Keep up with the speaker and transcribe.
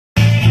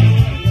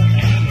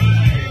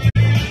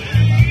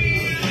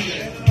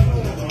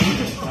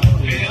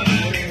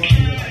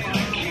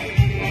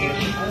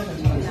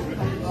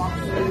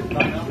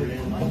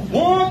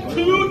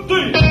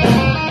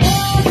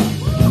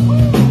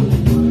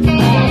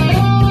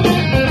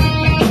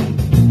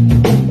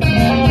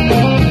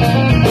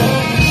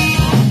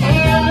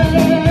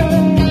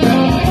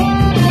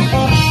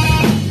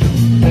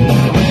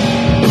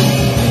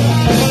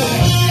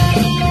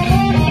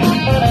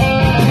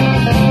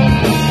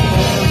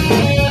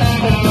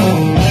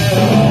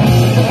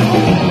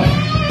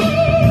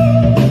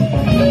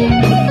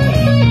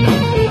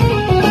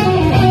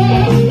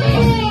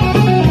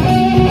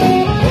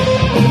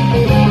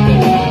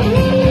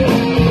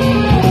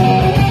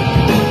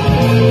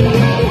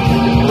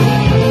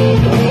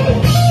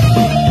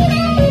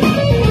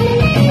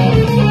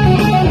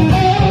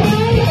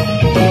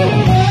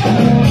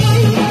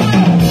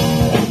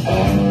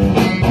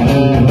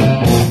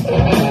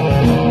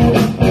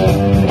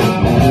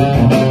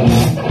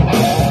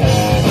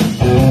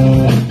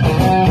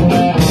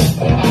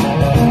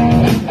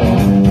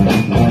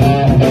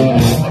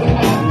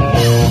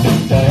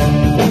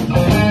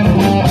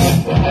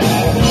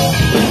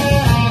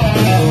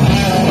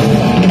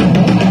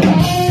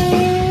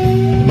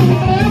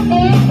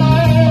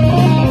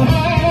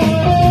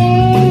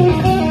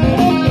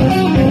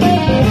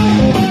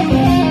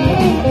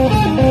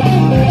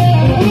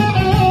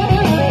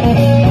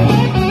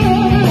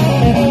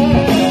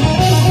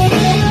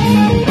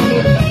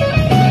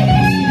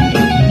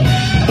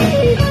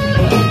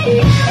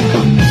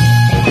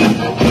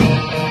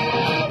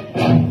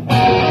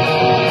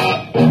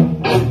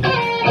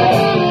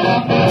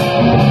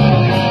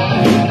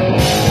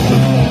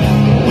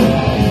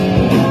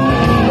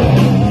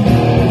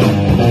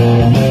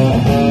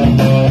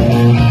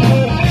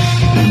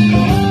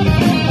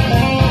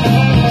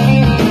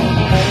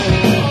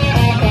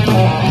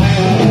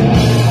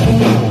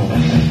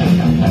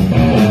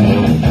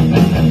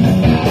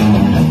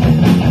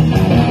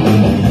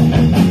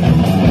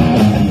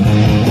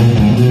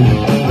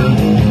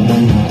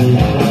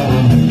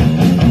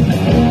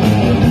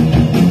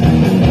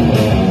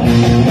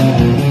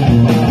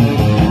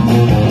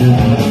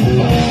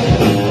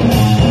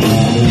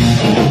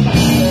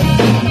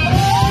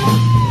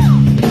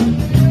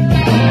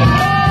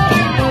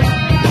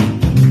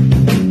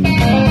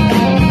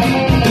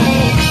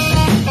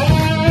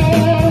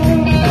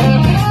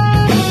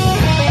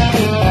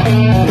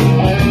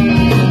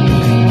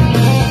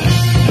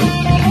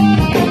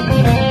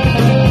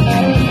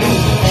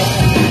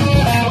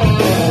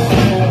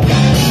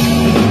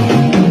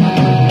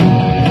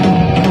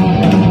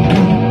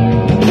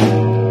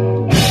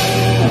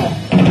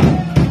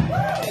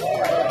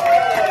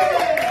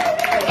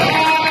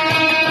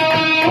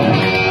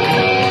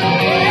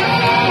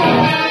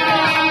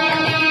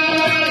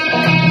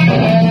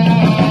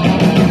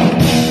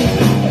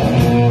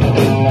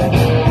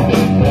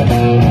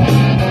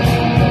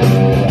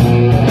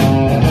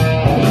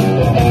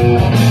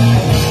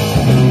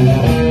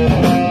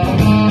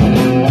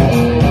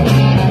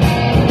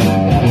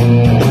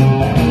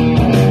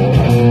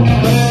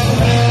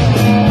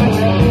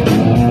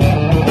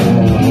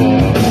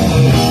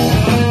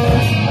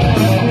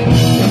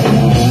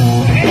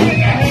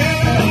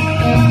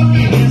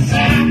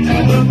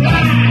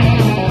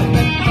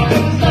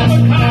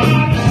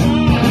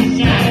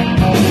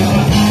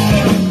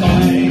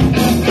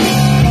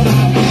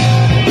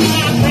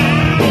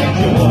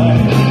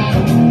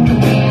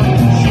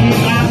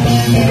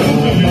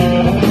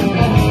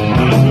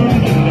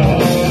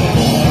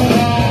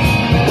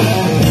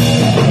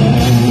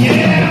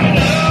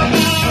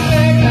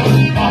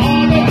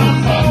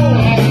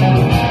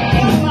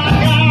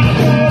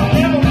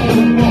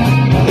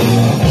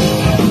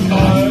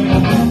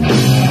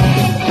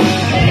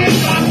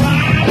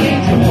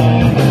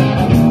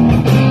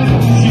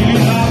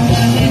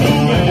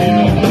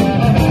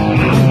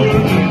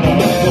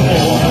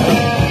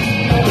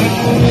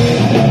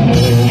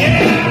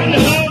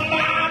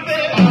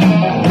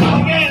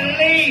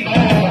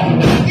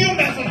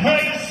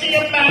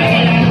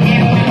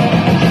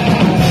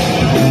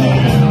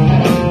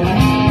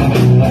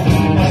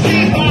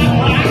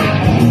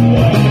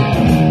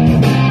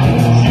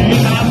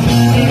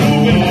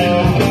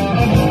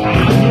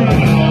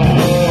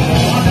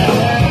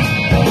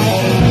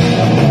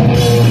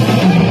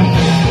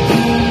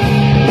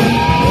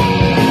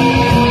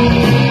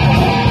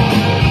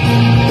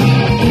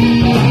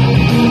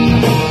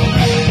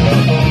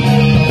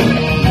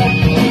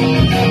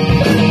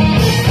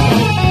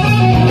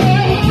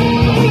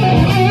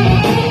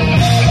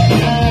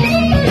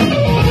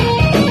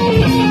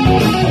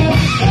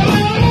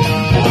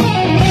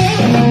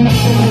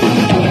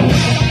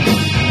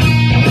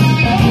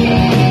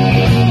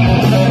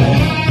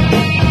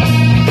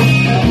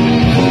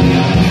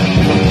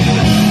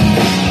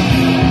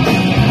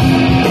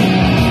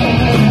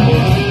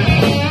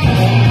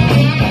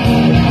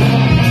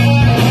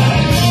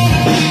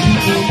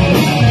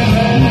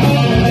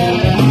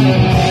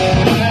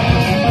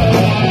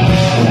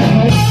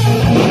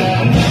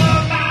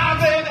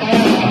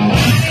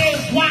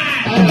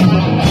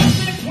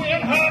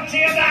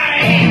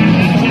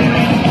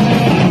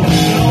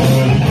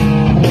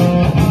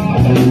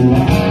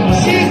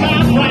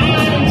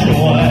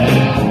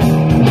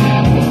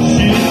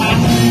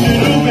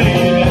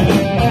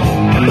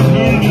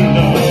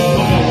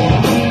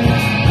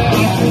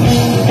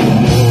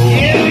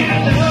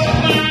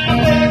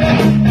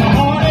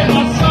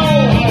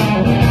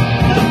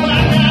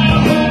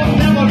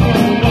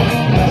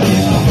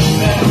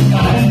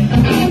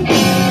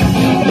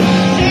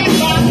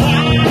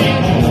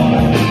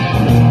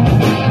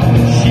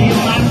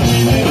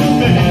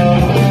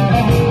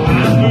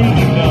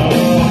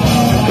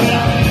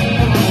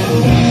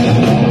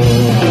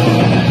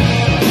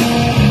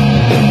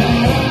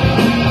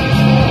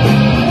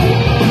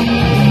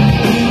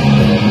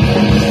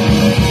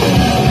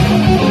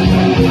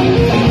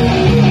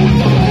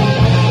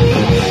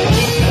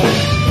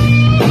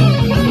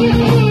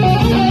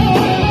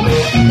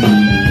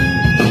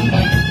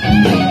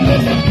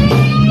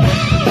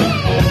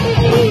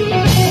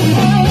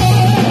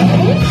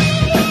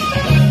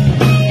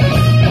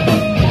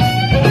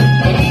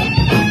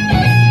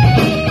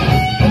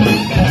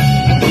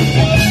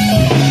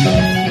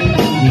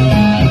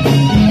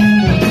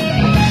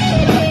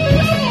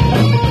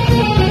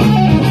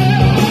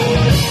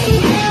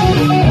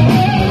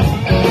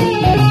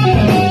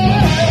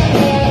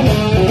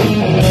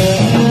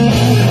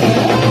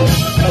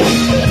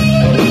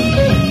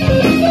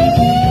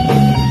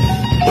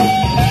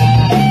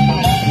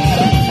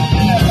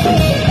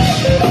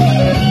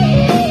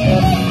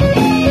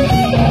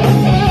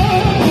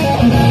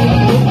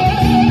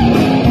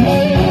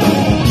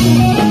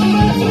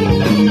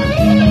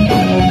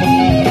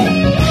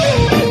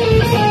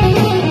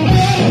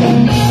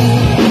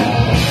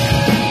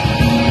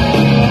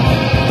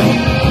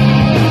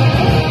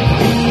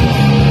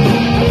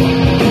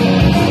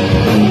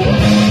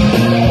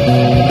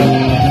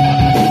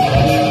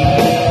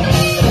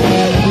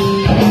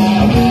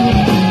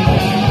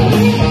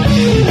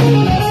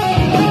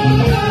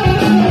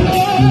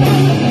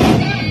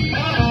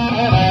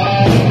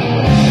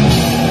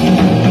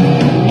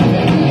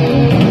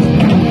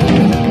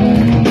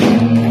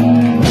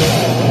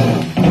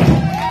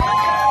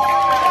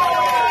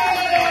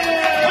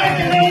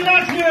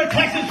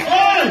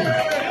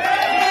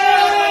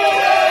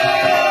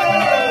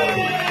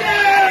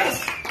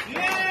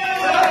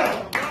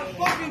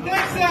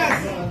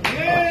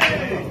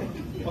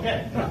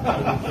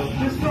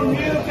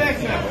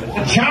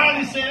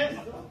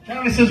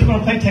Marcus says we're going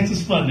to play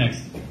Texas Flood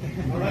next.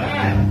 All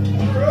right.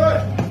 All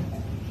right.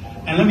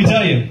 And let me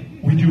tell you,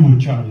 we do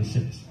what Charlie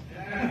says.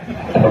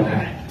 All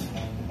right.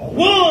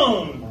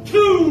 1,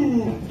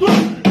 2,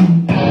 3.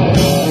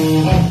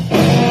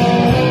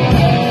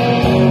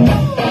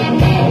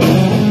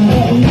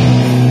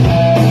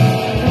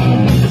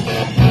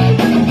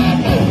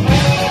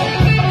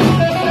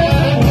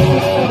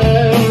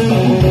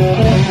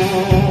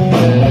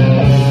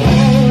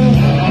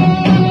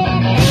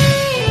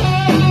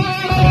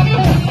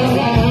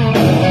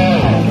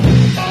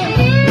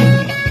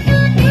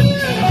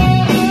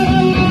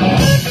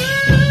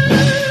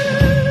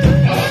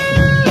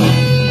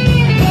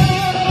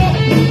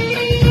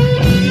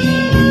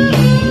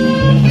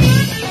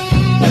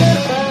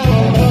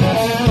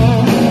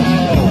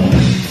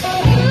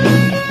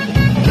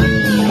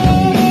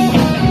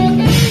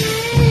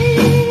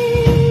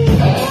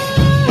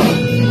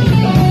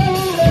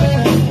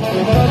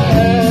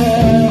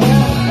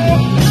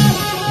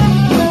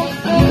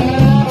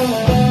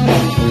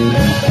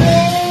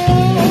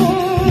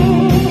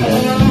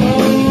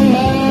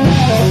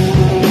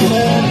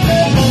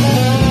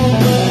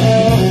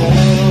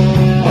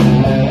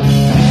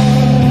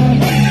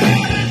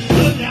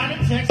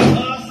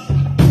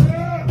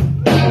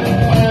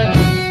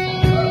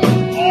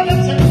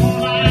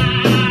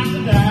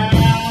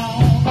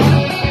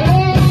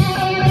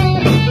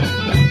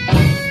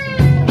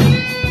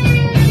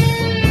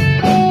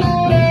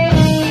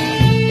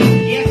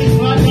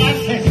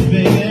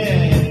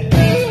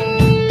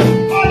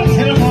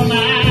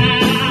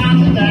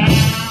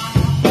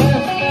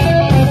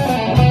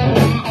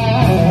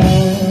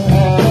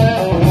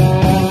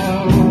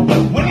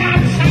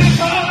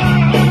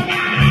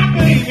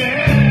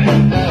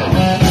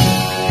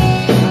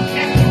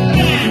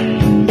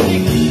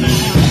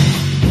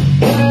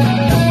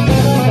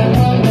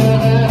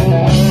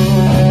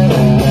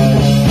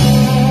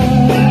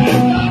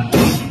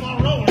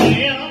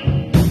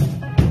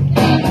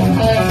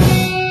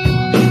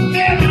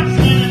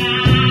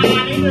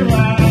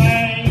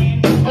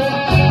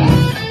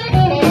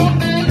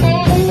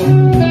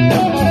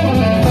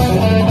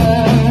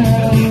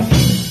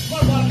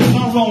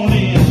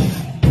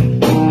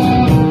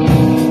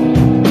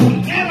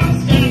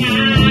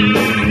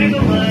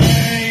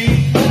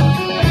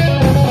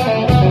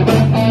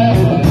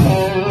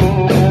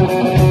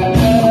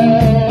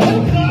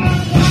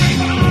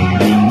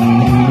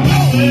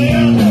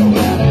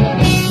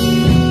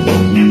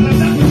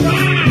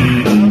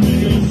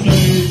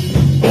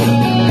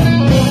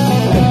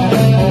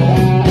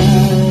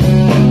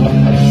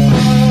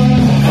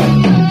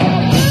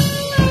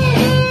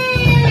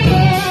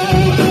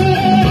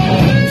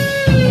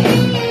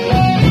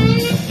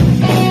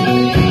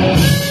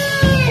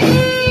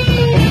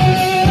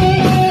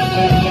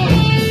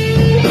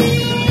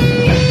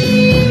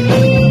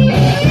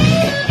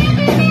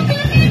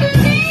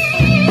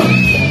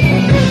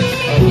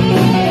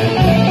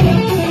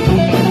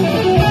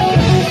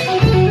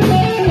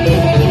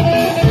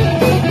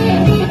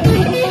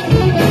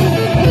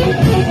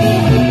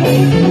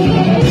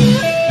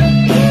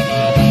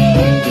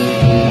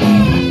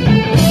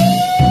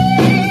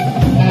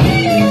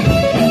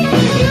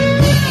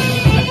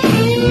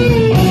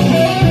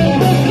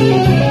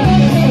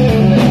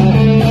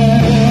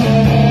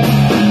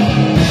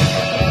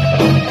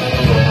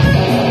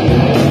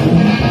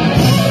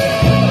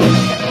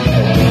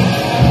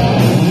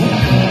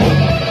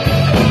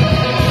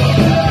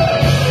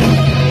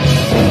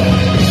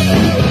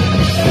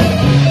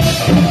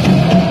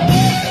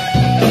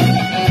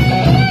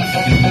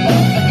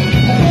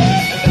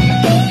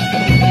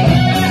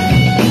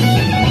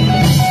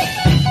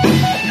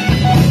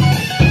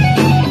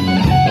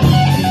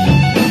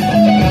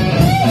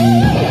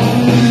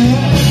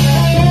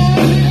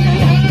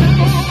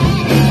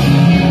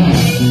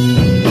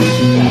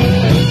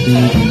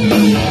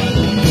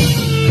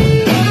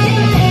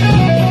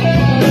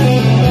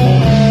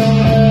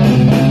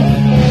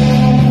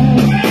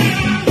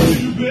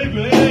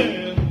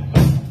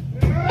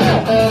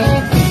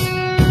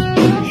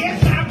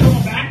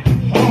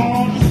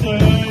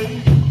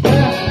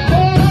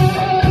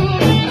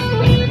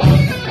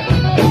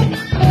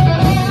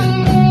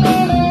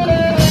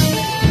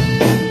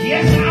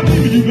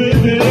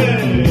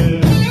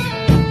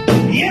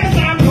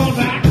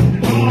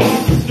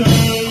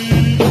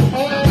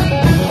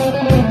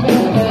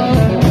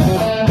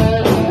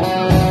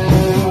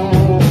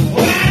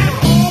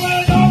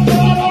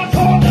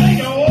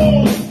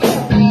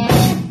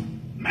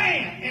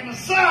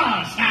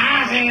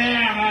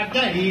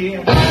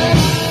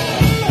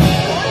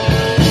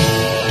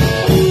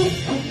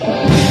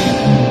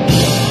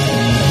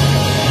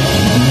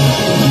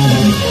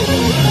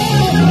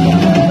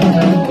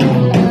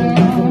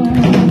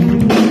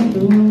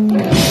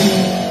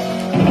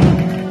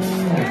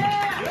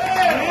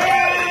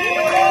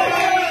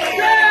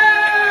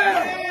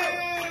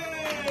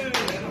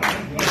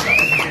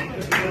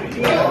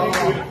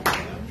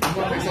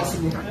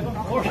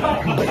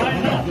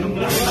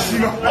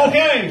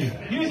 Okay,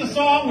 here's a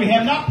song we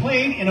have not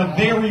played in a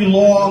very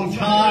long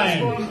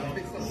time.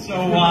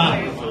 So,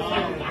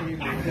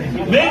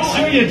 make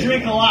sure you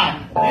drink a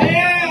lot.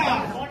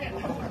 Yeah!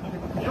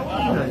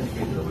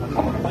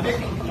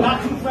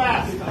 Not too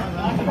fast.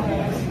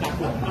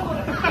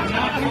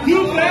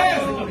 Too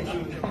fast.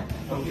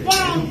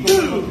 1,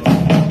 2.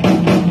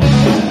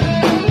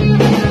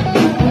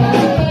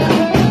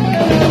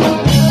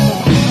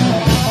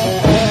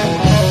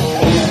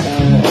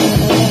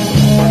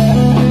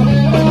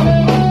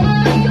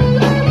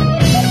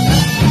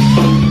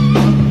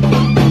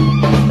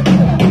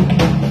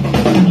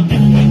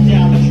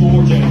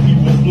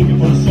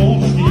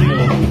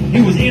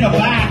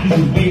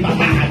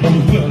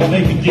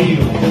 Make a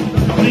deal.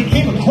 When he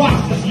came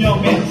across this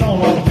young man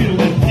song on the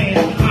fiddle and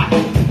playing hot,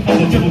 and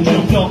the devil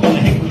jumped up on the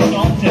hickory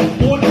song and said,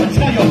 "Boy, let me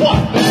tell you what,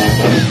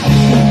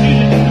 you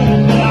didn't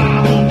know, but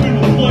I'm a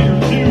fiddle player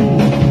too.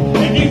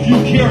 And if you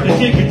care to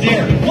take a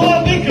dare, well,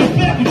 I'll make a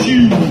bet with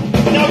you.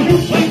 Now you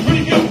play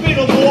pretty good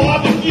fiddle, boy. I'm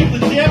gonna give the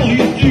devil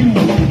his due.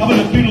 I'm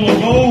gonna fiddle a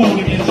gold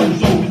against your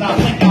soul, cause I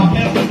think I'll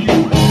mess with you.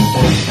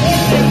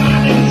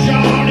 My name is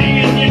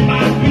Johnny, and it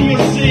might be a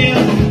sin,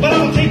 but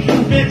I'll take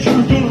your bet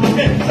you're gonna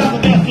regret, cause I'm the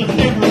best that's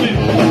ever been.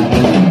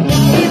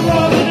 We're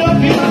running up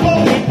here, boy,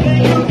 we play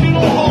your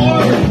fiddle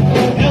hard.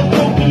 Hell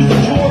broke loose in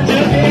Georgia,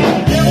 and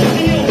the devil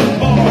deals the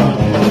bar.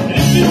 And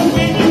if you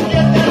win, you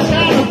get that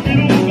shot of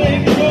fiddle,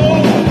 baby, go.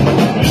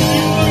 But if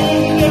you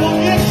lose, the devil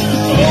gets your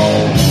soul.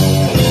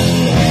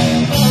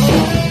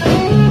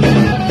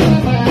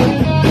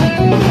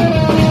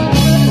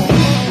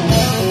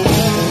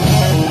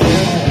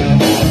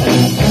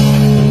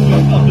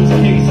 Up his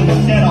case and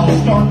said, I'll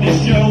start this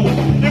show.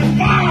 And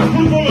fire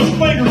flew from his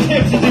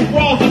fingertips as he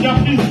rosined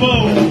up his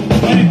bow.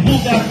 And he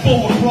pulled that bow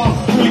across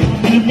the string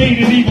and it made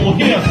an evil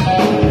hiss.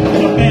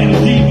 And a band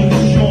of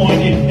demons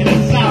joined in and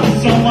it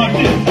sounded something like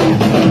this.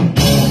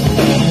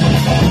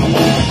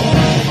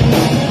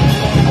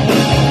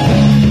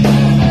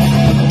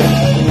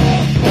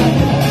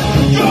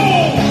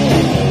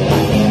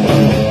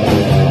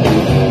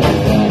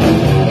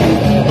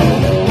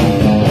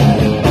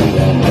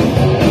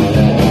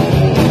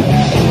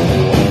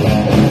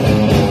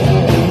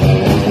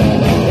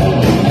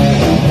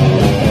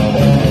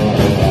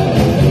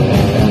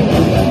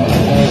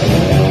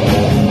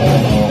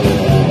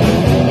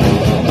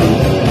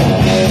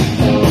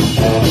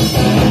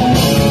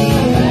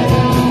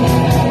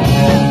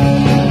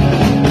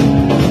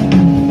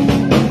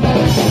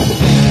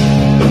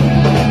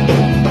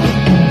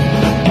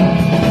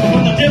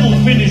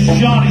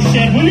 Johnny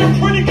said, well, you're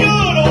pretty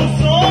good, old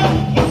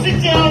son. But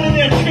sit down in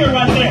that chair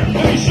right there.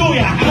 Let me show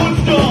you how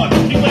it's done.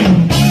 He went,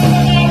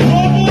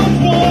 one, boys,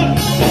 one.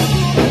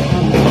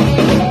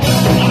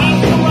 I'm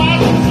the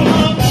rising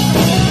sun.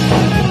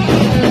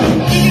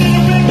 Singing in the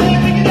red,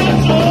 making that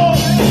song.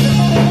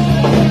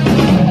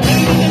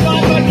 Ready to live my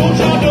life, don't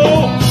y'all know?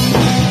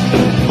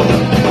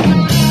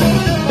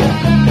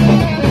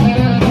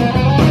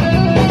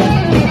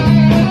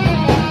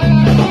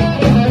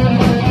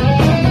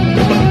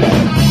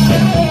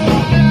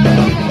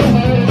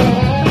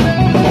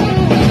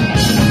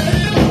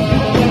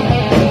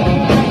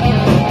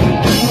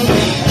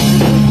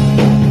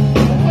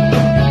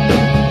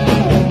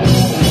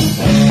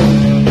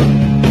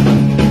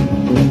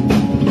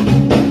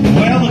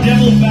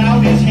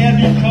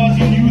 Because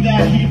he knew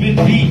that he'd been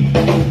beat.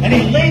 And he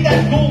laid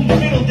that golden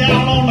fiddle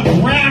down on the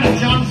ground at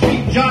John's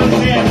feet. John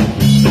said,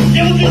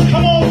 "Devil, just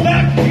come on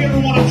back if you ever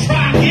want to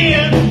try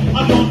again. I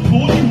done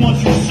told you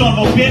once, you son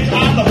of a bitch,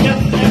 I'm the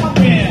best that's ever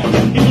been."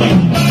 He's like,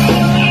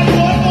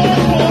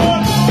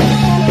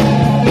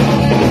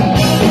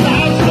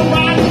 "How's the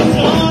rising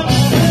sun?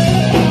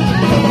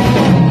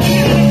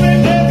 Singing in the red,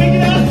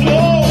 picking out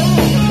slow.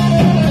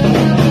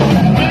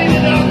 Ready to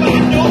knock my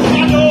nose,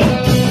 I know."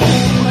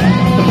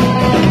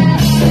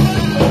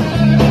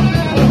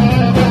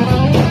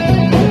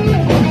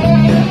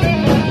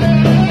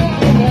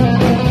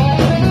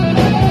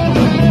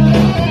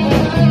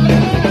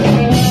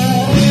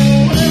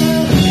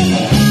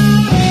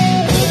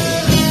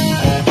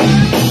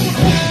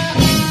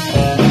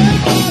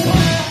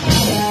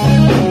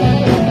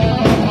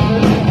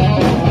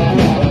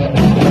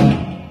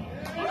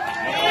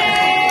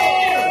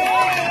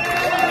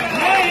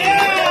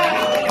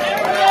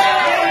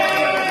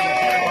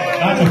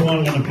 That's a fun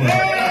one to play.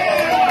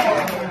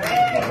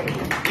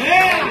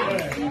 Yeah!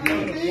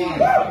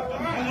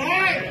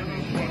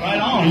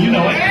 Right on, you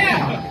know it.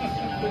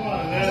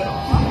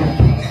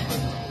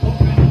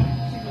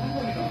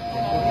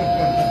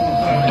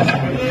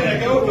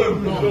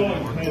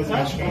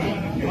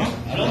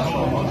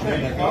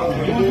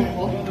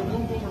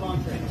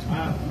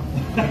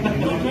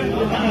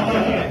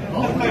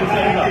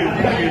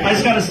 I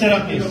just got to set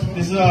up these.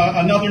 This is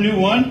another new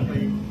one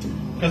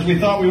because we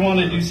thought we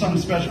wanted to do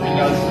something special for you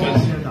guys.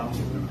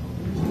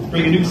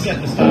 Bring a new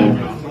set this time.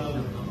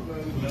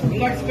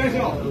 Like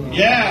special.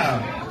 Yeah.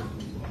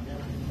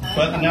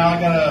 But now I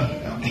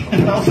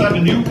I also have a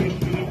new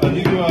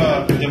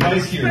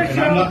device here, and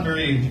I'm not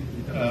very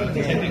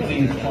technically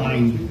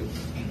inclined.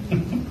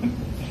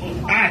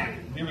 All right,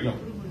 here we go.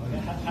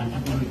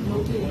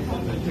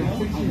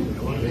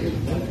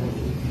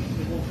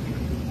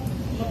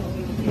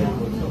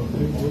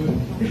 All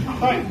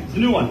right, it's a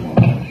new one.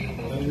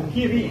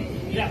 Key of E.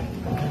 Yeah.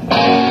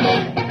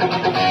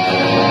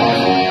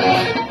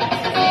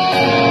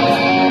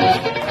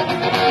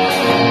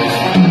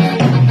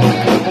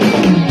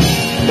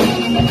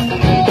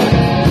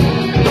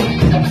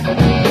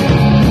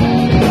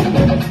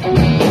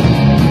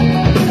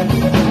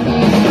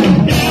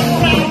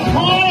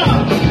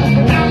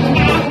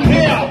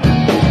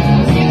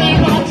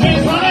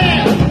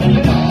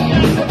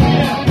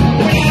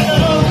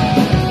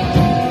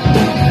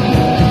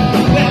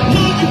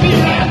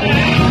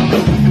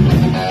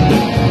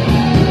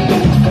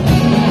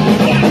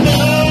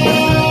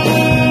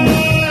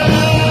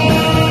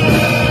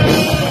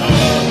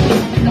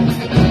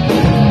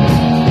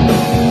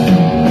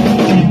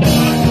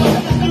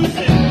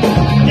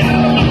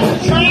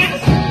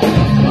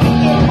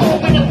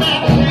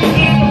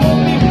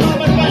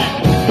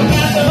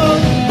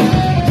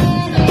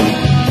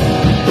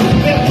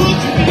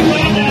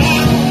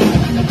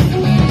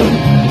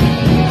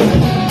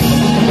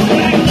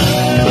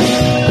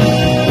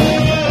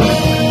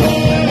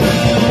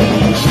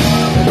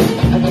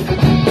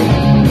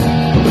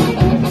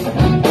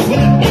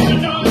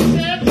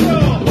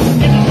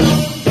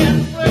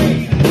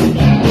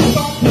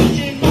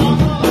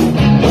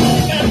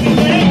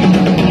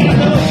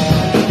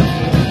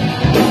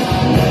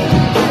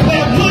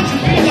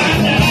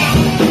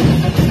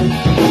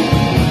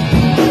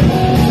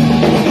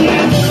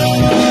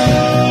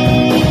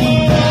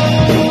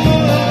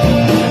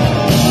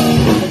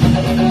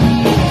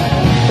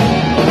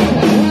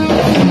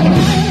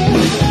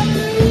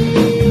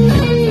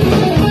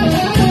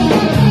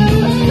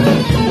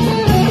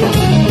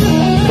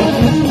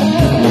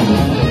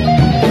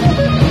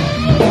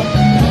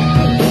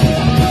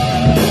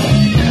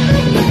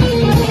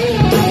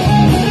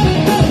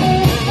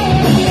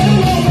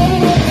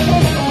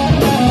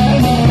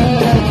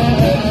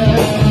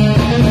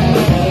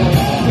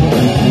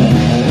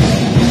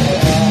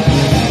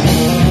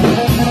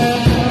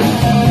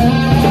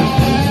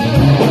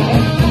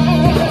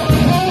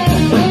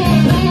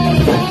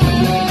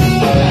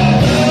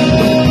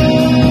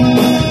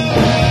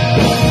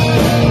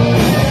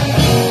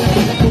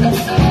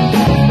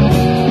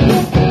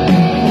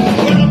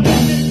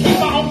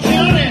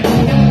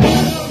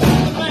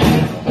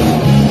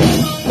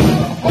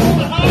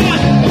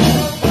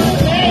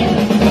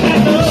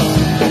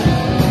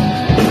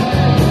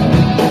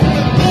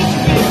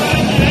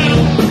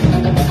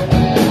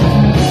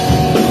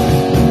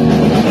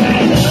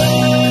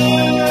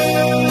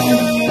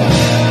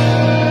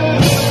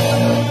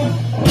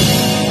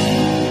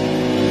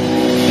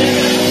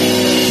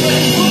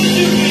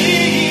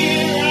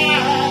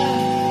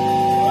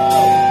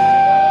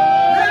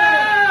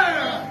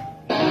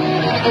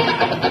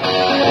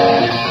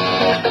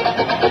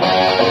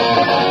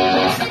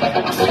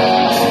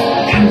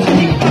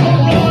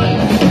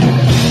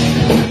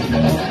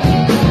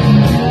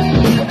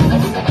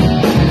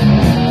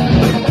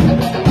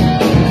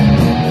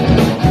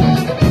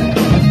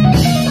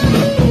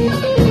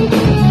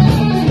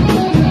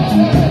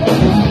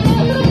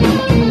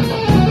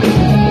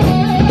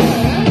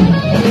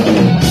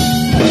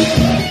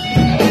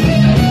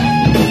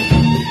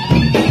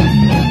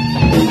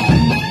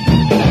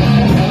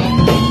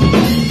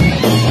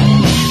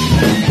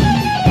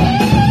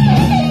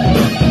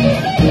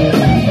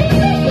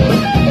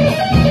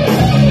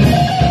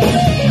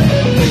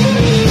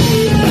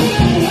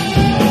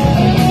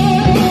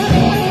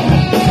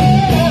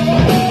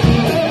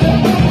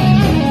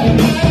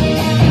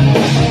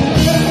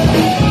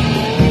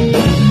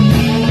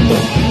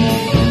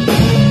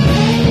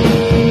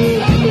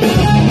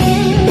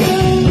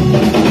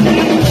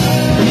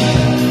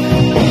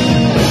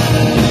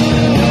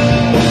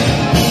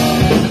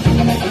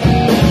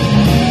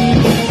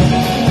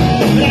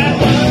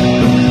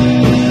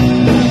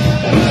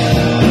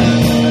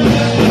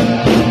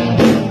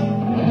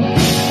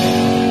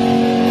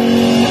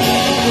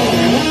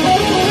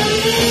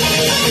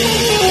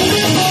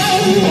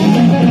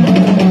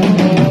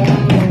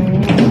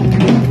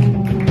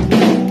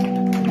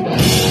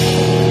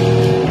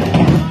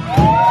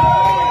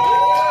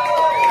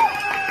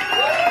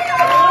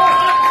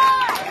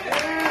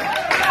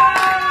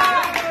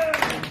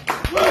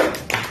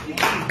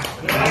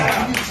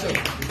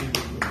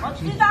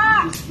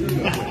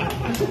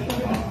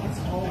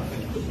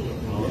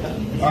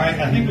 All right,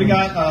 I think we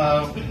got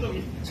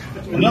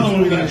another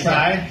one we're going to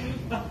try.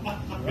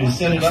 We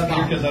set it up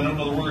here because I don't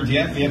know the words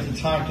yet. We have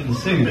to talk to the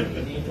singer.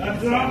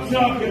 That's what I'm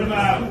talking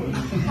about.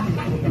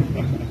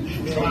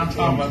 That's what I'm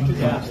talking about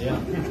too.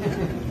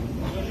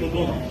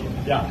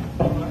 Yeah.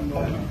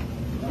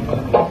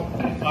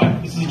 All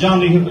right, this is a John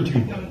Lee Hooker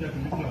tune.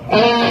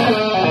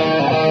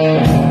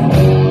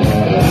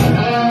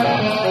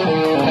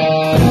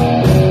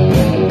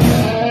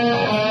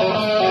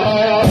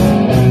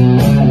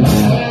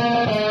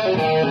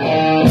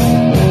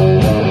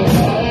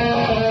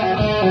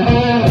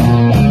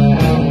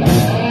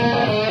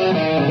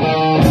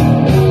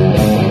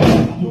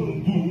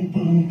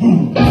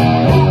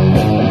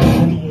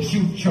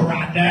 Shoot you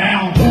right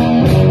down.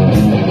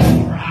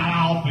 Right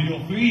off your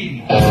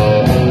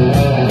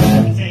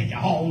Take you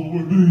home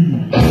with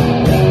me.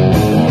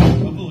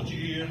 I'll put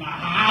you in my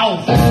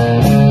house.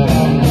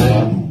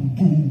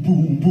 Boom,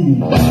 boom, boom,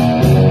 boom.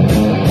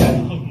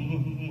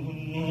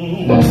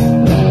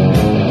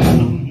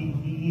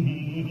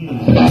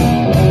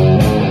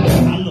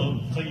 I love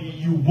to see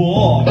you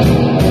walk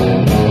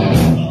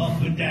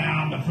up and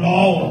down the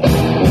floor.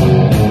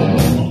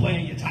 The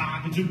way you're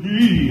talking to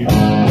me,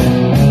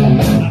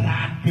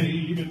 that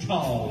baby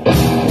talk. I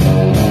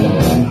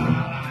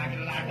like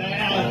it like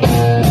that.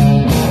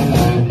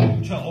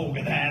 Talk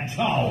that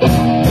talk.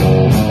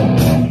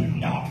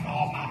 Knock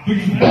off my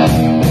feet.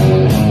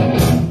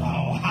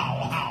 Oh, how.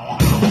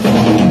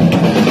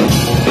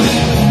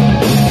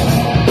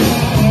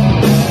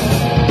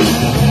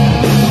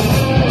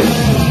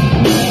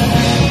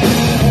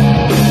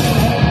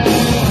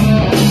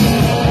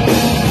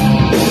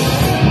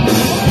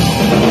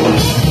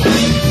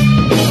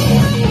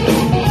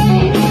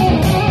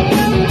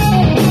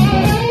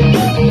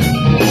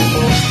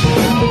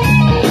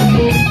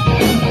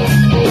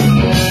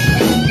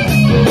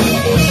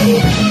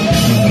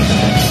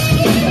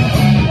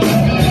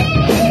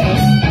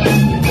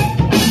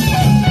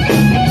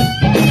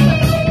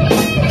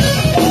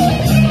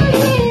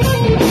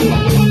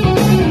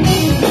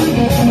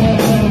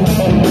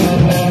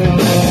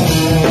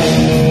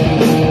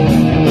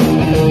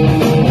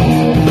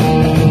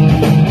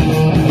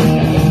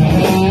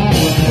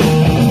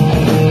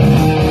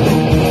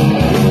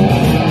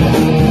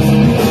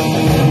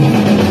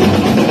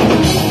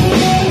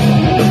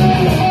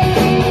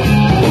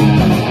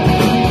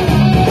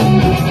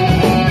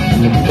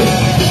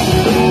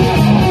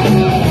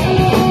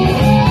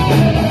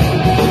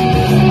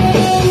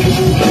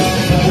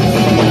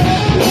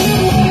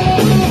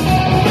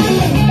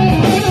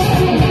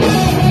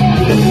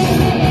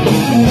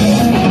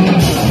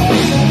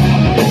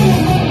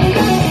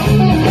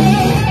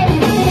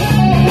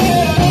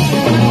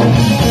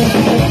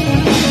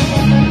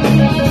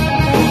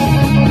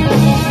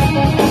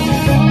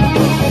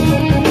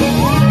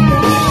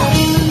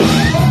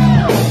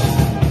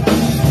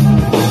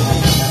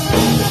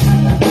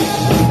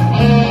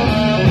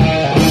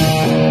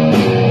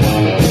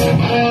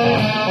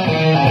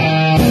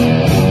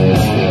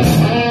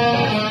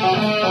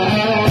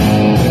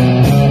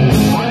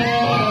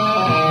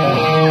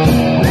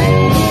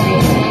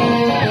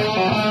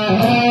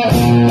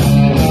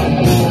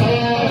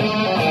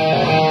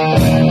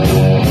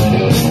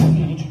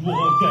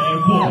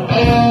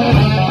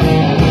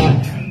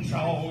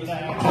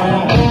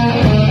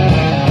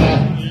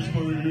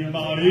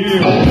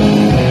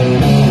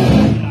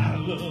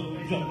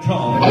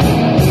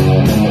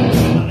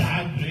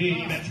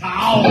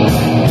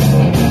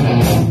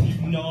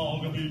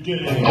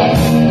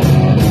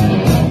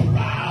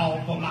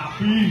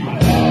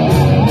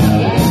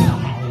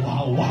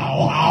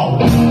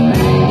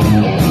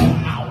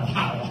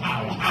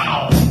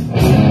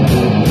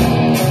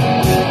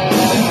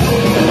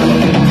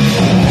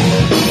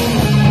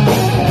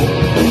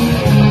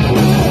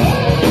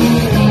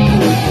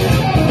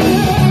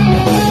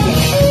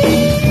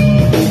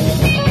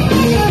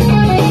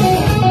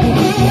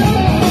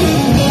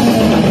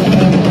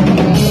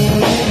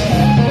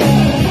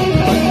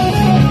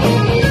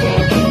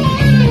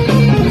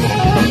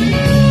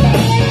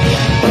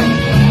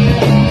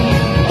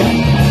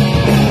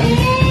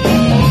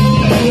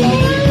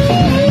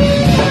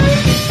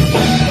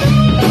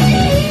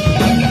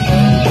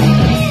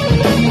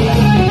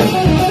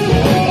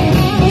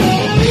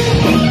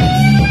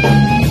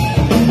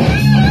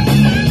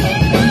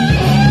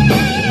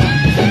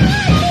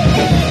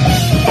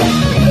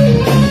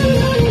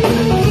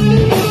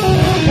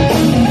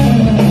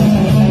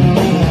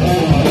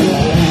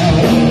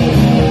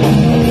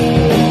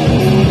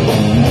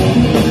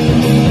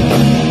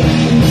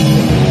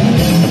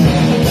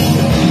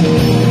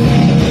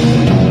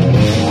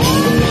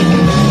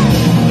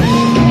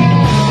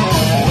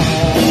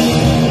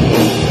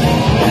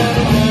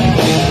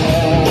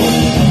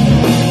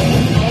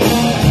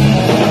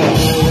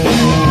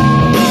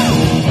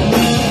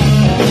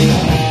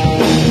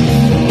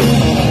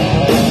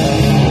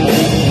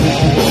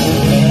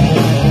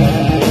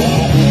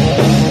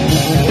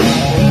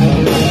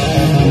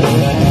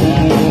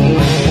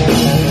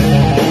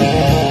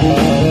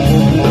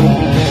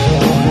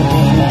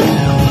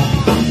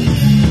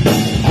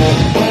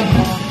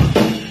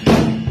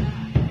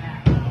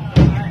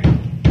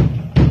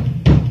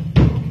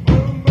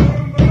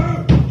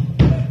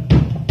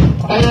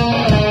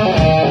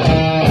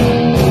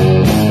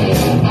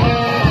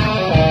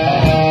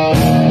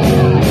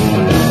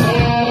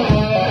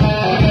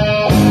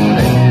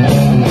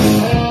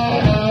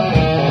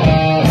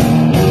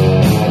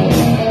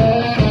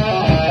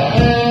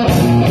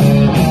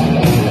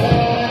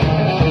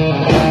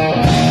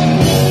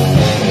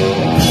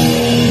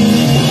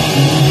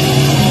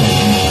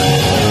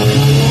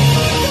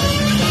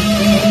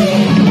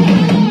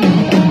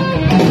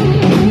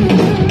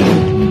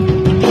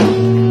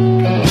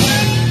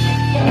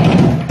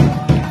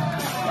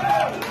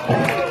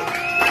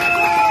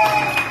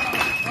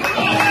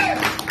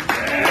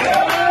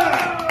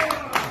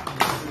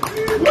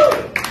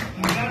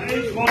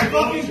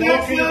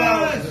 talking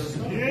about.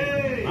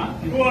 Yay!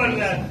 Go on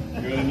then.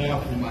 Good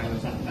enough.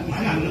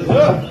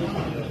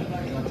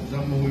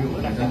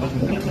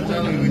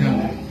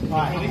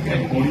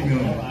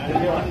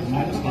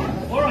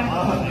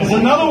 There's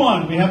another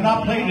one we have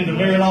not played in a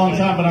very long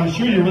time, but I'm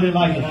sure you really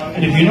like it.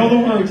 And if you know the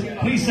words,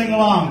 please sing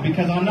along,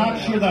 because I'm not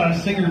sure that our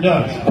singer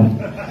does.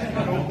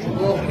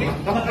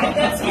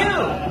 That's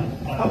you.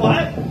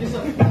 What?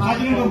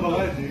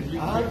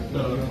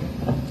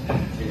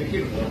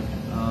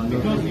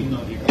 Because we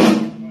know you.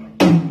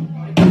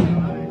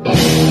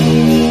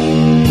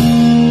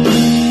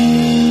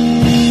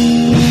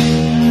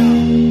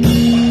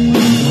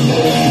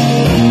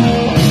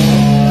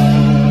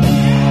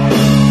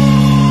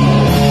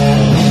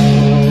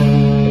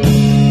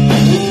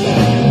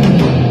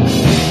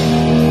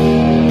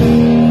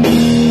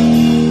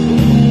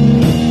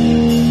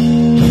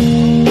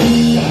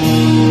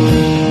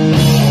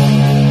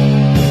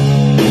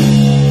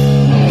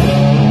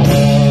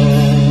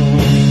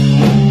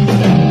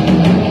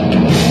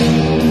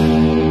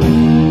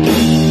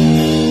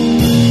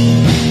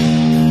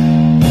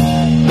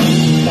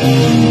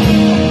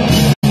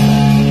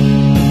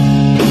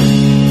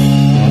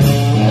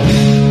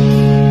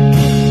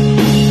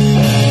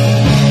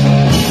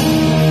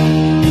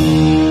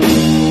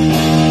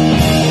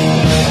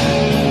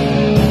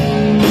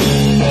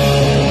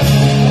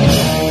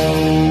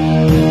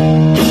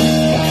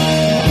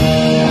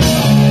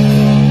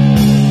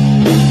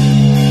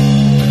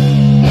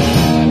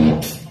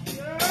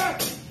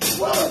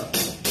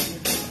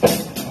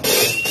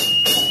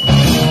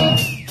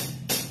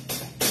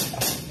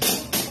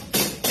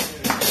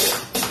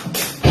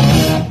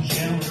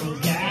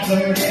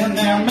 In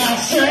their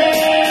masses,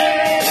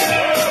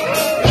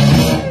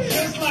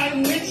 just like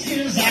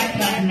witches act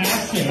like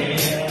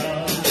masses.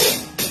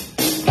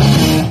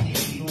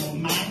 Evil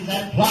minds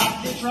that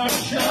plot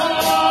destruction,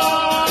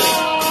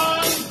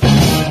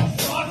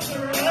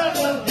 sorcerers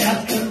of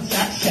death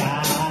conception.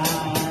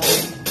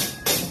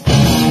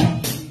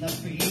 In the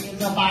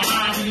fields of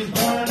bodies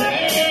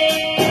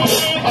burning,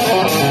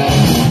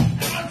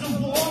 as the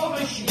war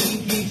machine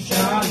keeps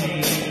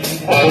turning.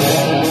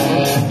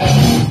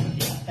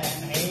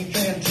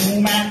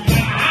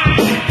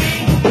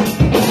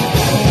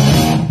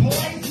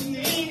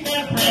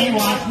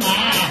 What's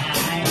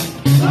mine?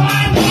 I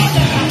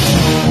wonder.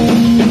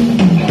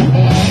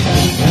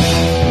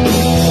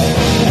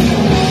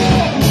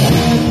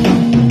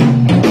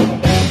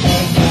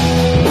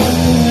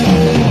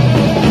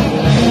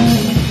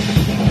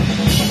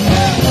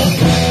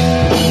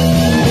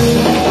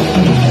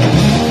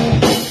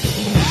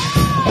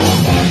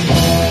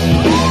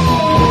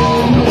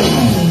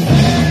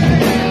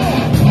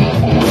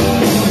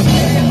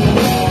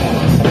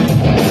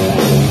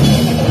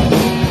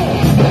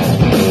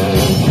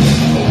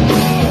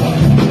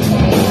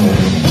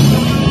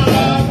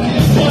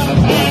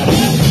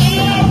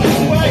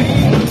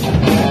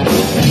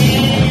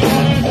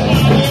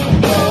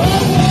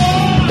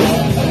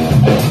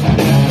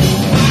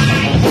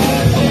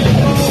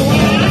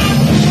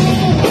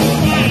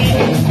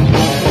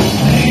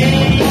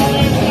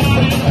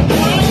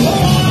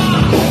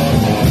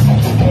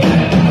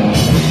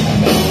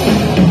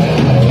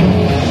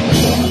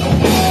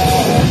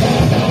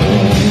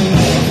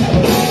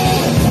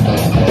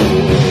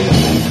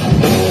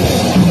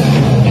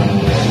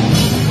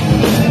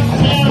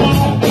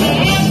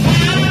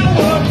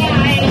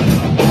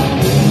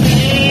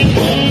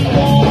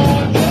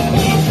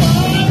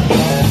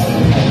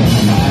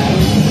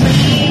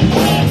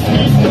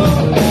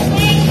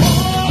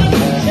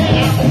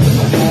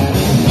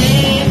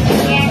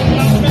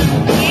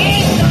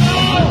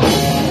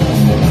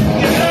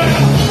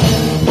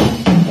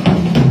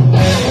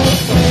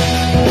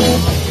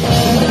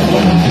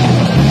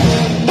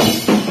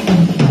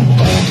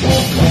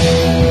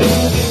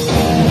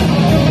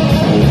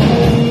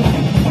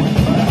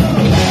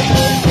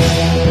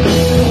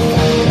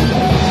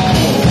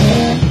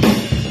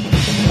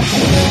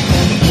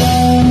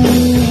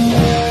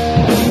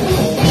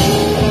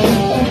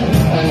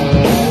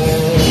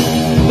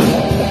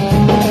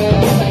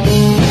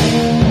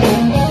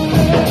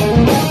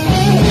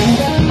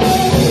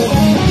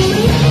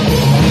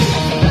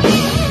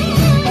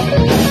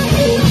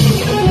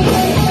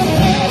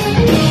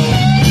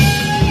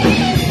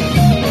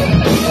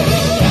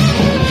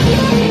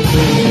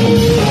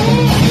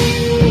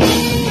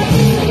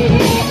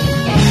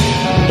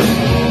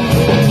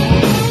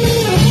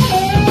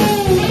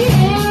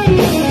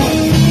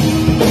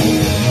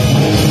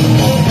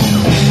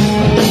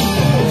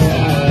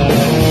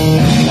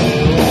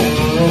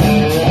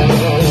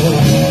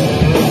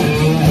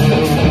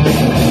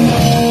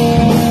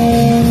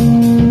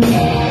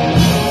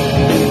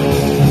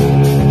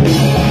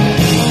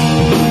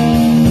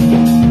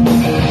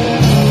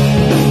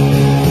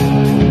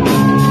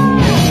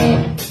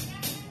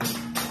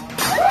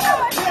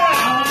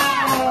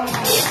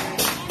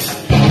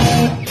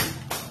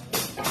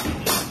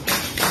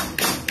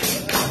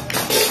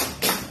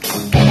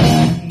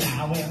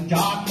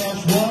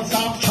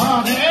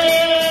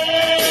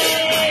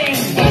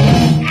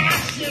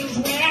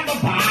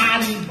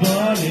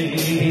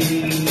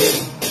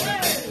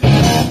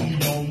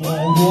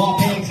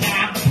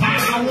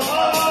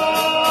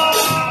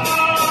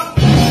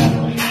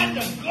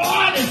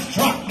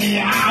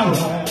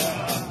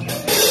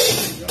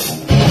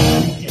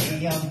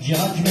 of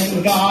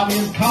judgment, God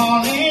is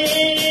calling.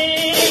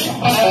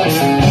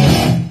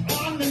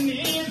 On the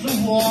knees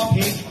of war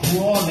pigs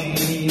crawling,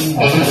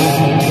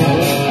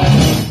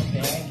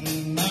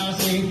 begging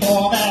mercy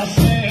for their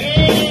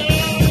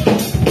sin.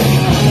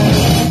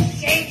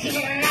 Satan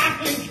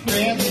laughing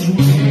spreads his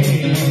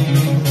wings.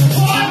 Oh,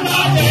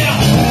 Lord, there.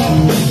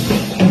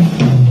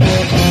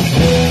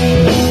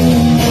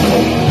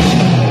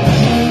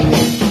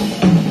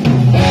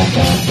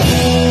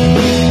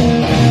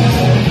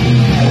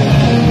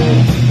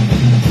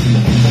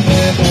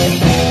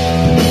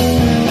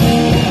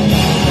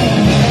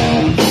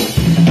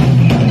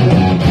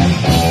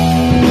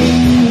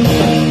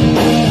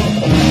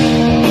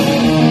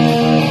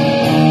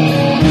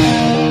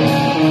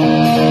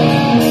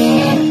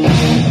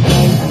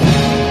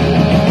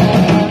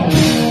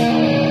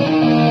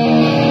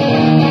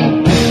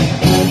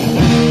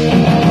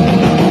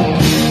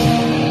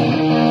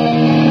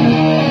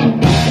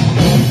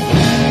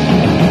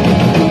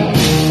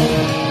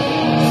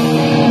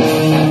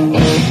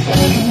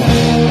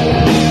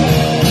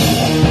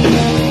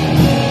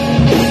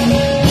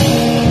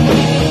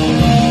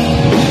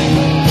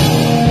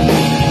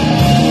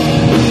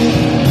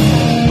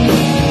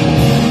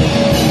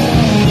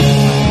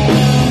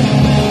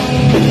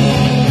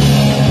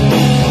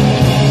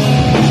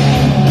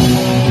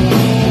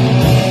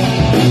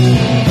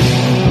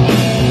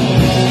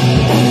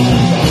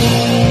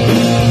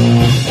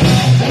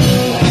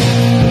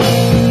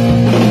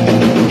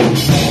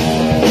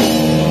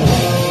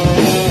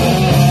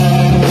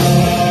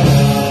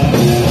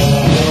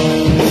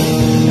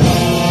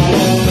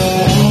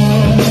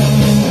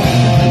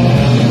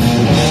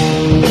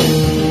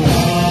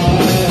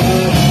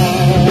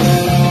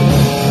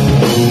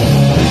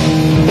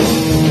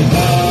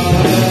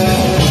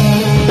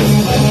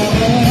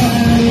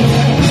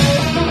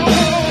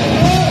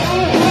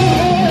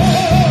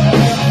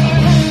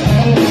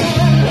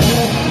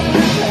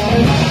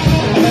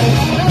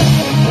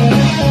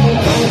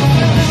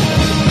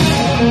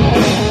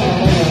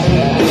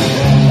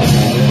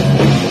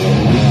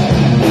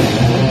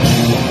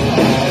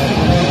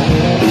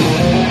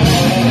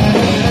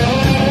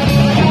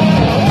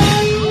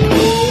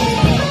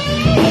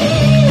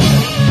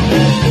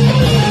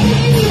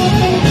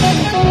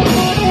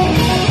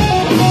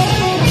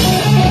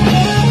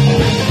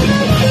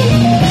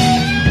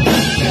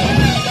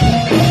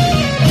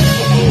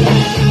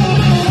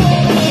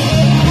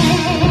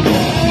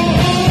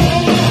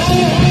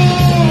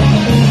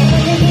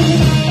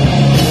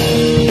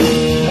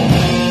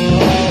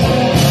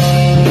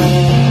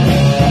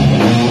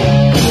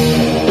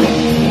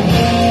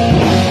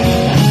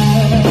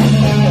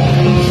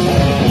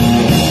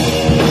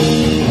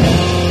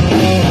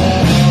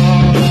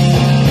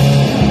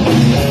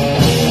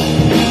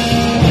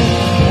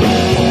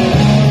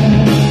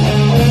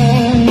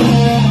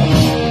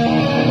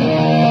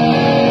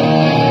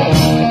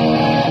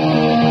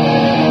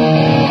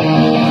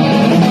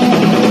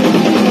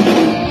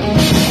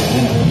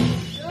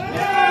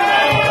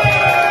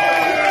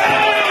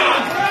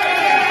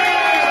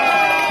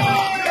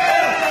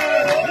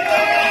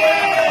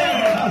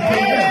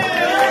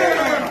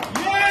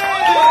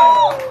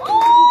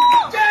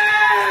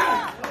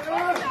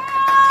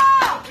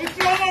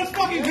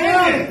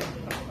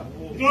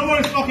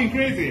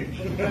 Crazy.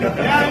 You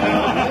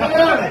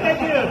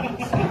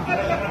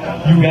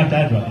got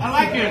that right. I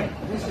like it.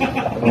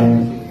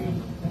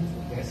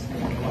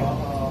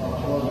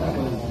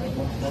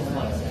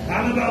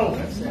 Time to go.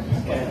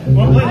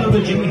 We'll play a little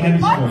bit Jimmy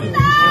Hendrix for you.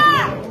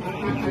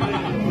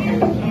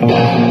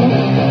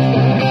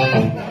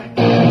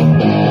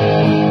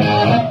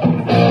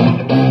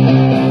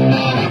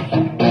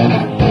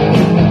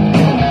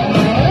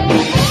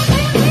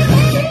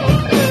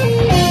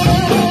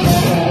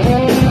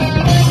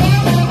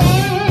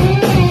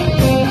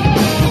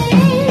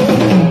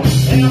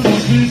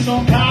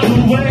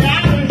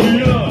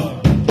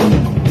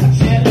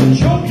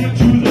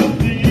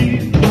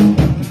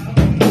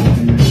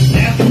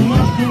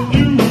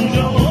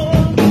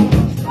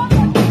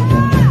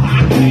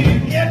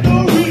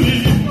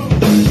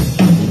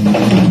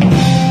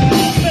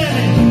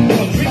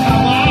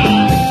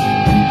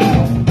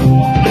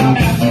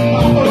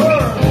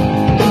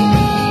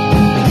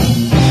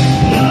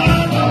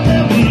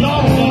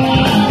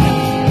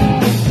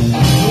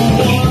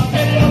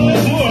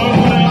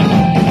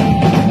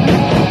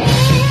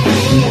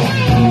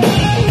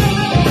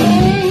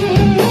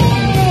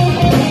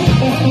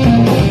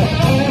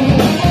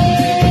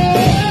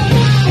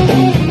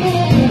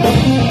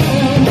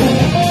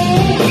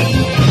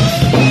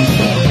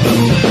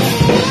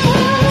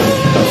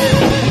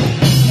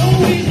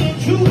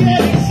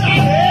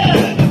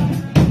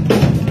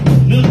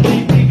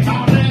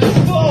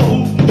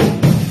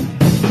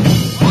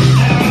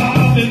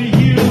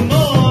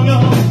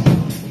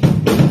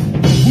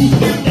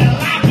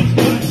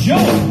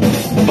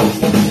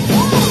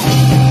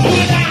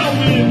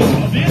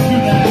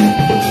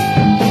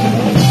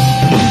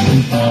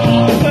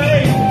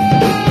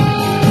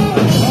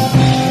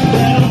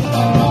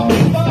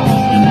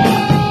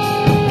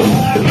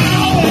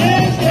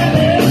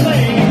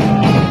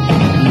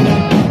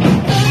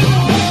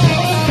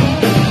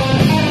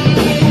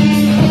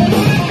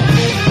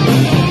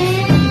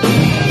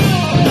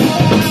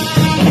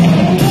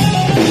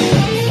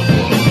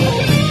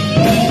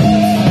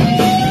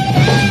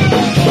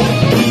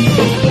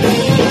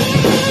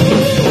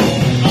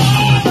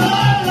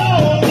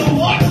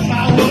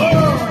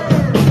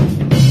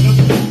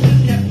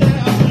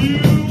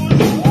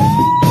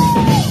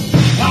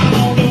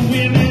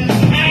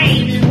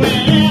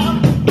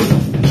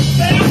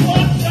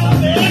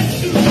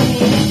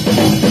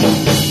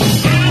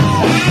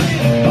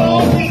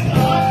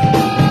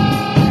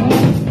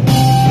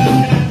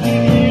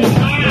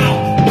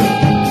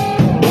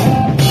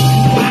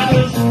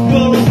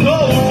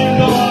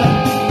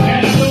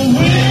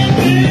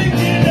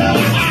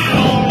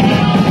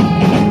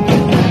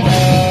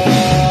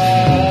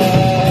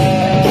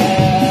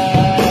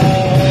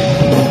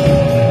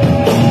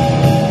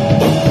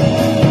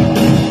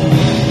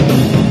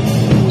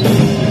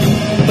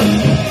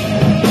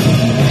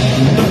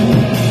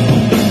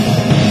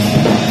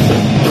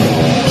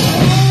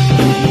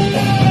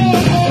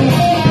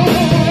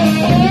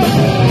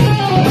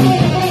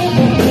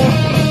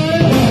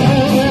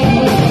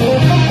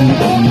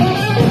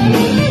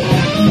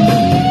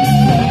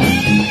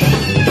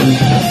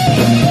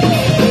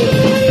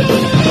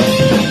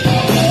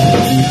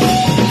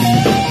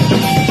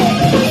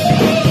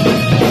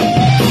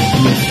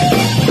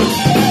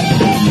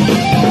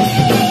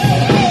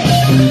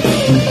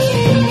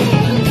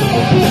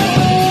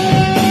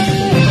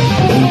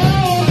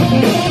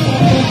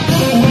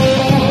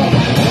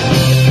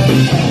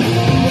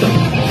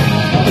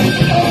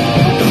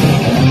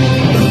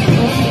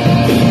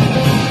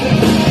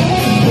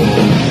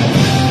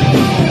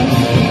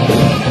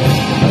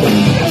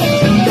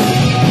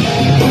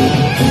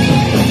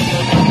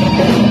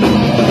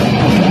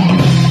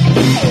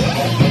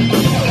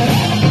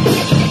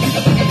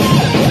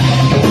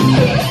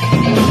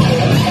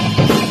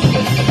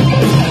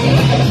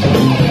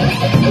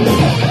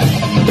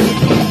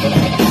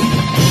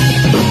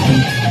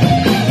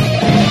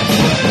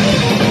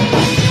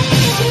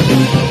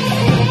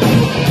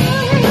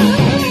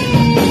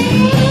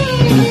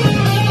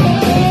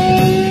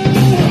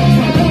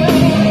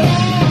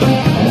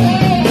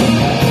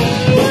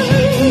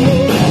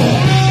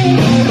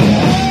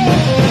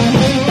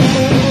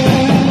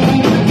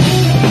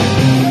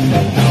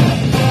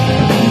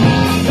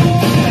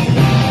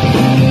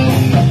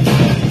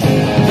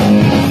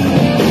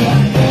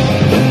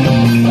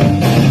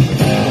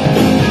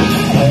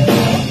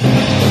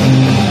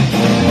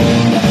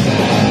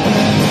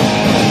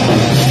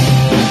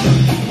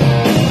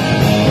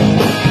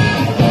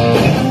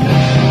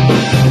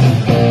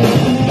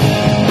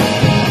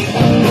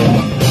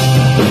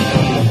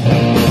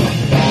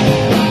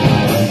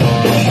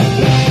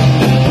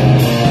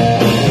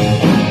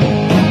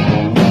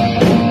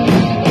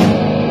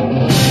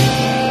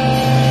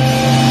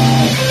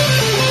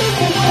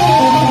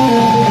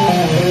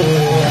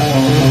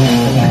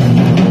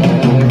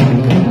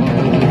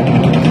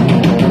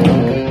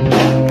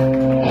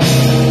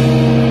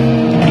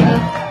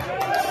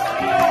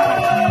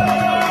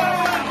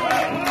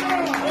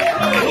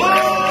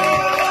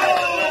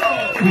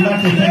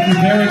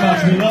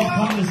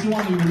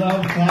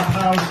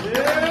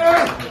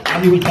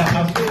 Alleyway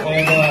Taphouse, and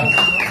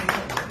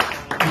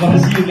we want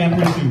to see you again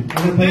pretty soon. We're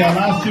going to play our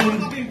last tune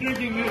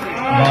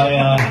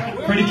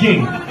by Freddie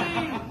King.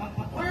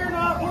 We're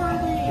not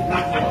worthy.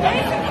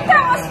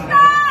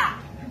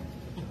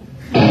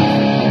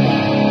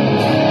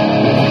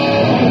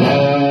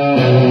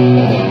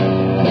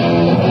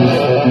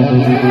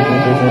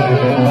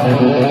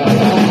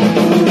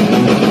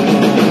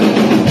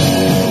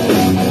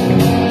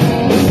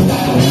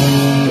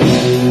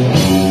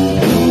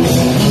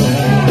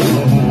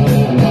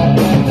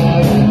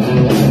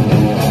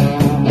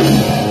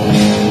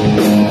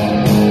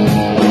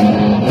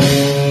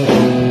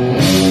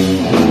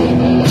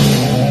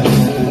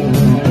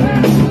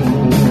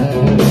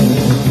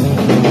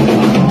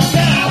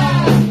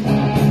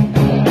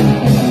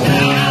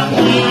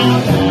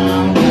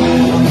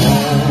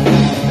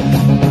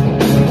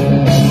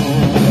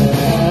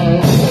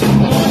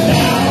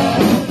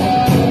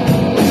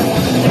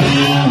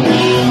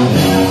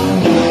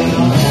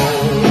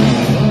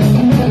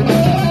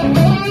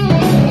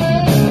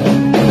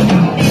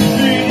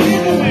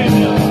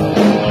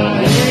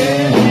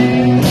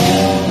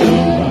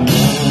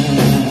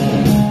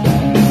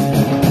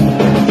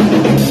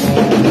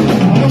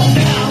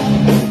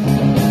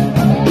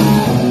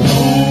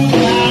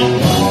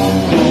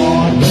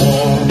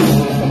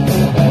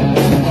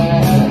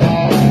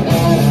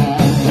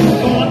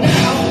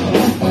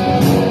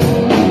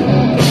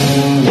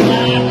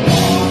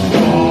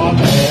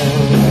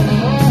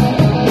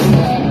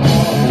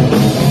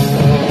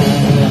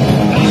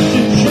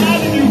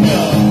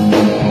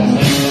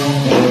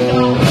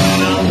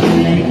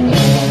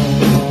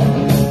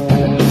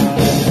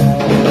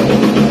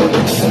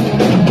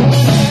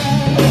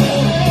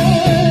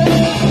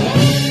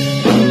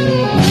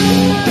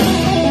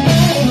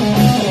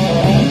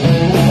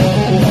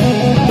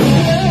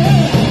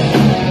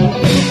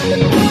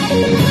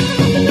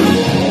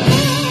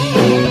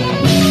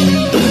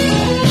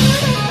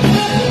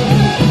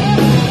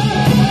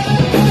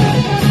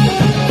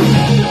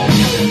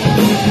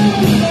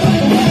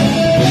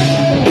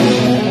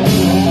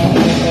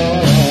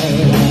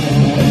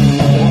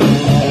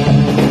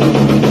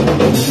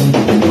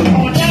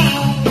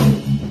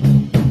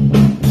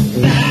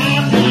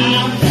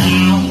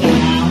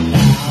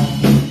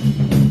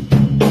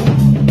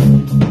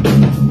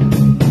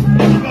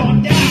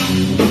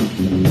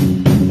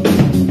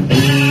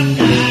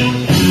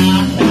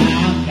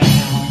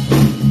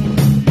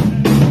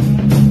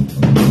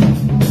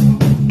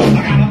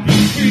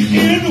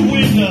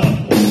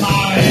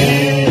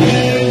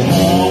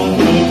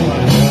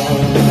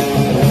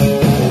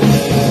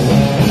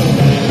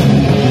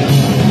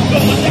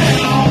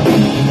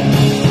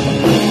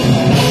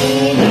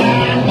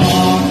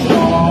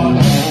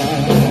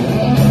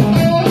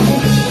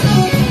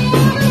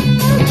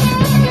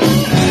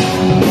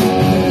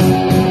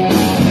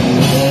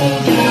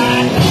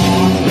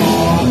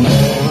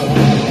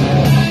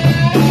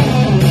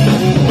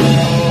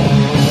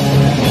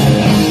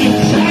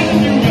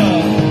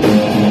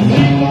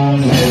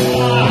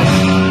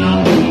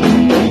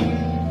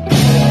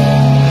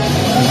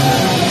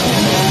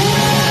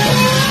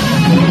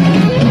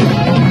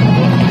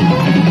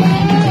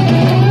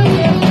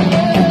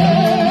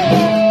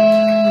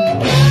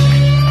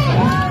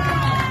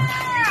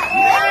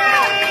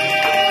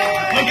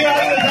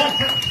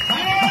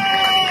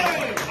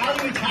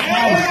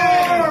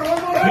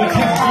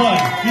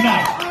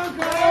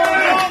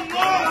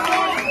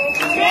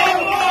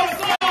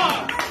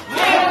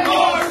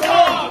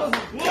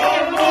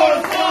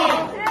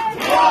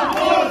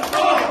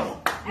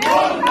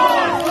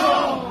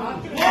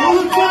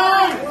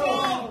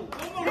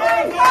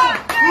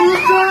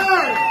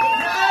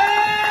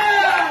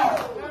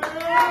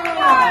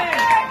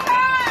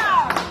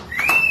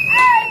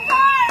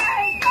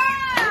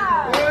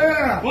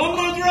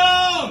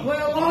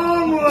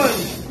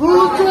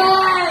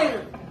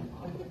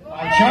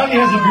 Charlie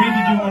has agreed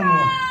to do one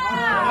more.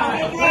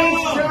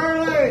 Thanks,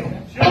 Charlie.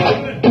 He's gonna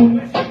find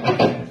his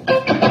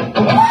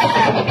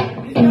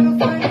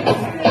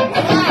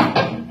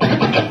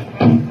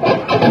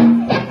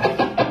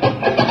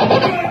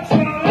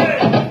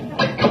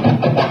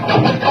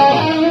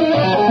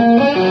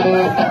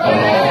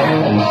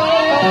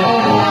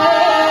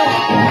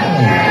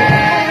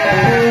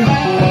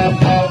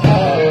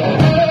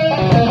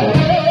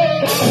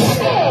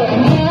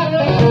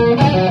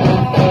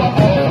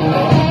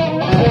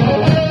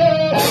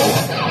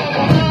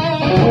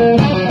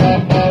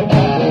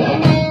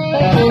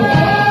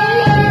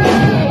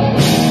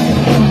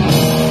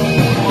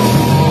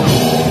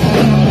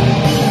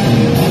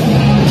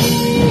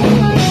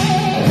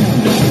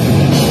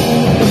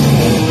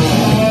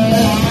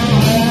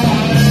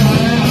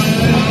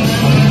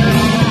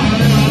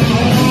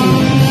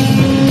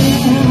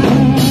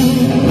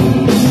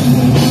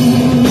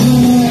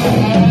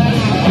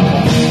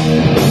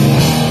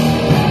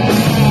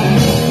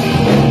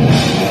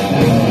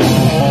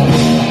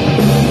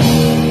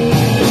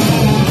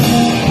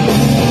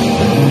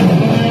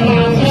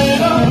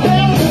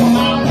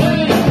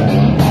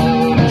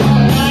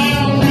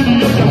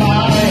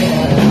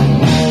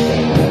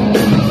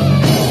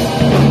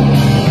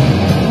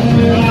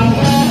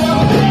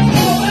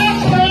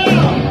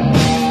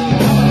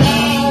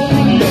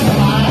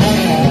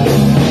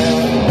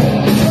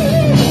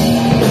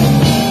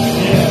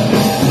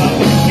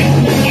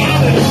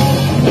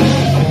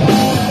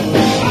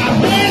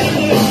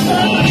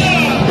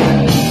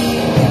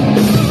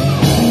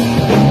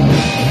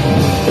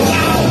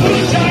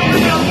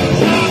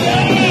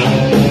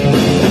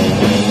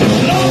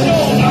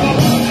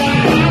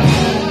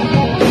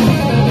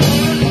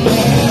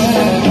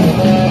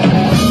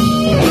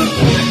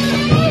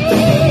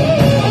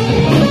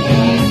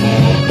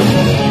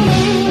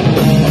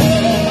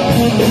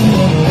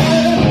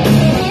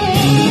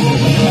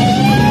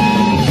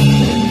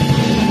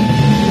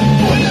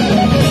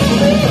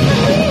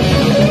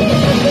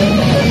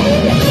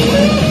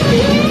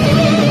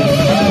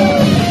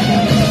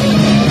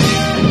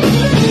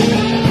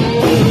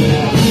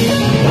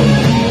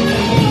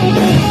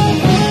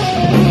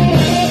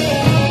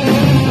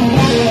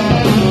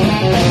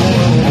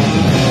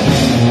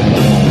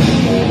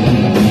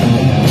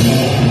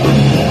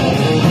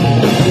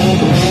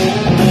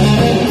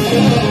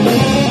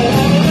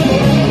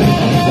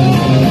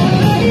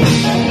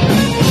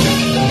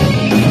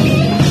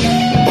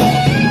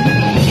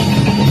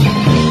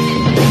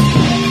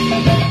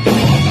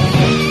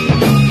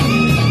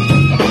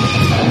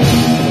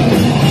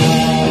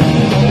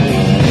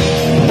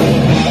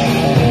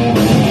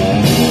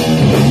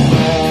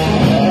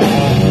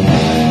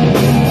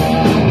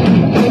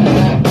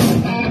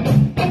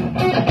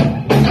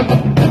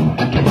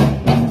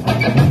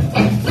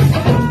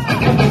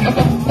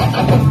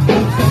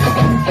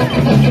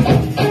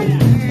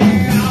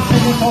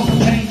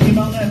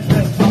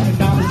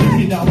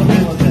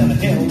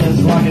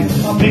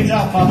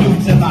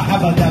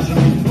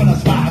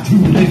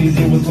two ladies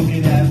that was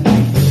looking at me.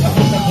 I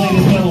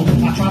contemplated well,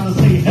 I tried to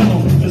say hello.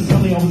 But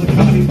suddenly I was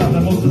accompanied by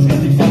the most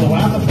disgusting fellow. I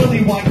had a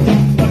filthy white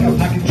teeth, like a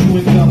pack of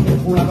chewing gum.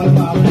 Where I got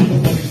my little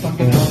money stuck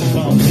in out the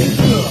thumb.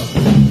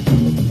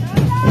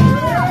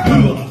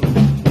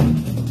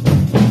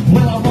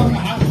 Well, I rock a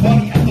house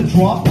party at the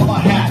drop of a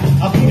hat.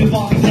 I beat the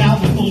bodies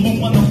out with the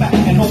loom on the back.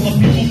 And all the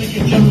people they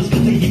get jealous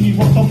cause they hear me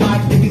rock the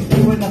mic. They be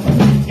screwing up.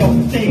 Yo,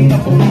 they ain't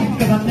up a week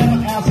cause I never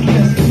ask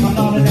yes. I'm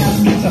not an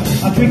ass kisser.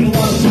 I drink a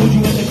lot of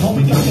soju and they call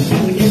me Dr.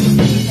 Billy. Get the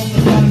music from the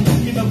body.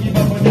 Give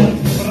up my daddy.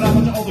 But I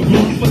went to all the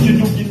groupies, but you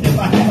know you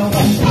never had a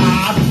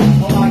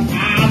like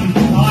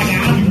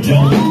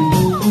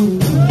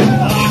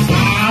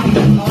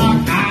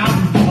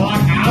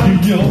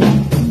yo.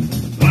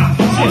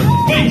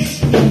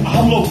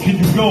 How low can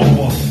you go?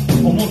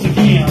 Once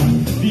again,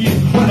 the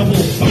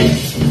incredible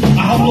bass.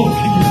 How low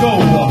can you go?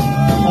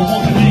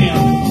 Once again,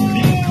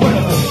 the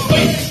incredible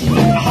bass.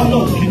 How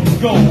low can you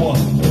go?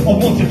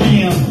 Once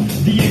again,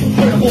 the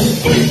incredible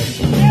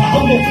bass. How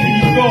low can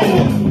you go?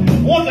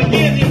 Once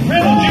again, the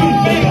incredible June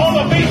Bay on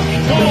the bass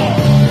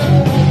guitar.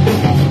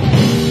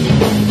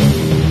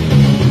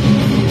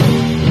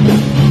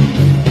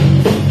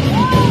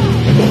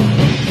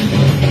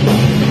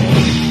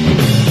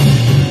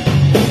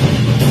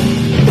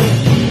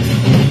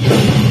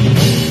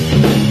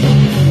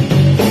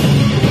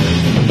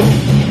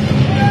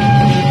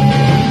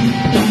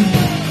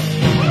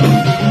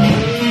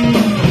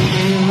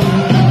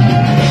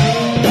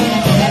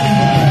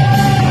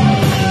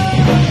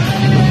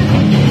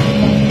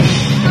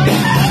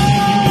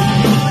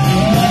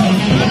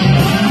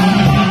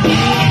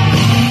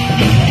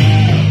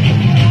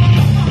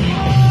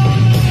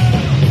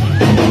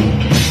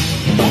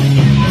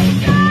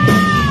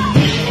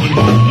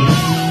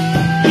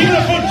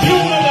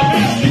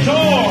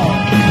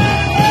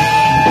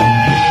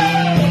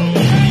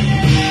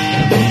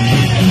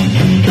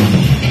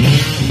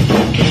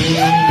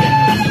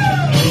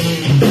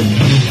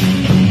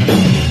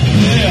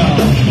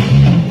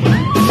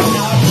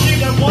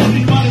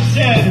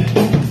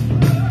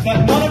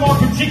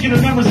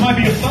 Particular members might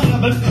be a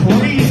bit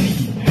crazy.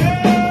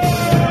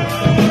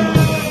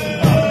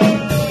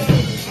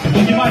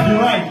 And you might be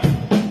right.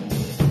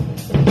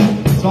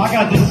 So I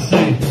got this to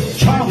say.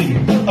 Charlie,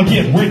 I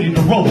get ready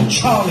to roll.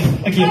 Charlie,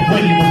 I get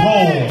ready to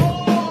roll.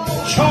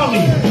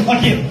 Charlie, I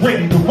get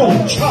ready to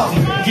roll.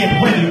 Charlie,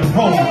 get ready to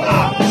roll. I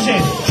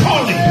said,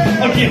 Charlie,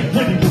 I get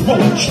ready to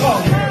roll.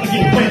 Charlie, I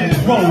get ready to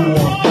roll.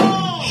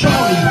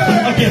 Charlie,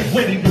 I get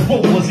ready to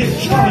roll. I said,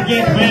 Charlie,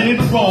 get ready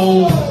to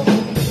roll.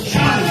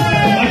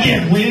 I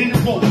get ready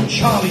to roll.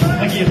 Charlie,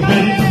 I get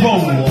ready to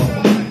roll.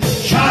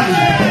 Charlie,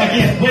 I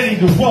get ready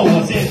to roll.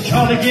 I said,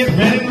 Charlie, get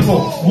ready to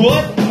roll.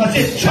 What? I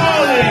said,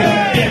 Charlie,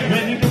 get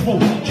ready to roll.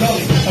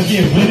 Charlie, I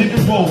get ready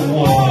to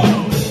roll.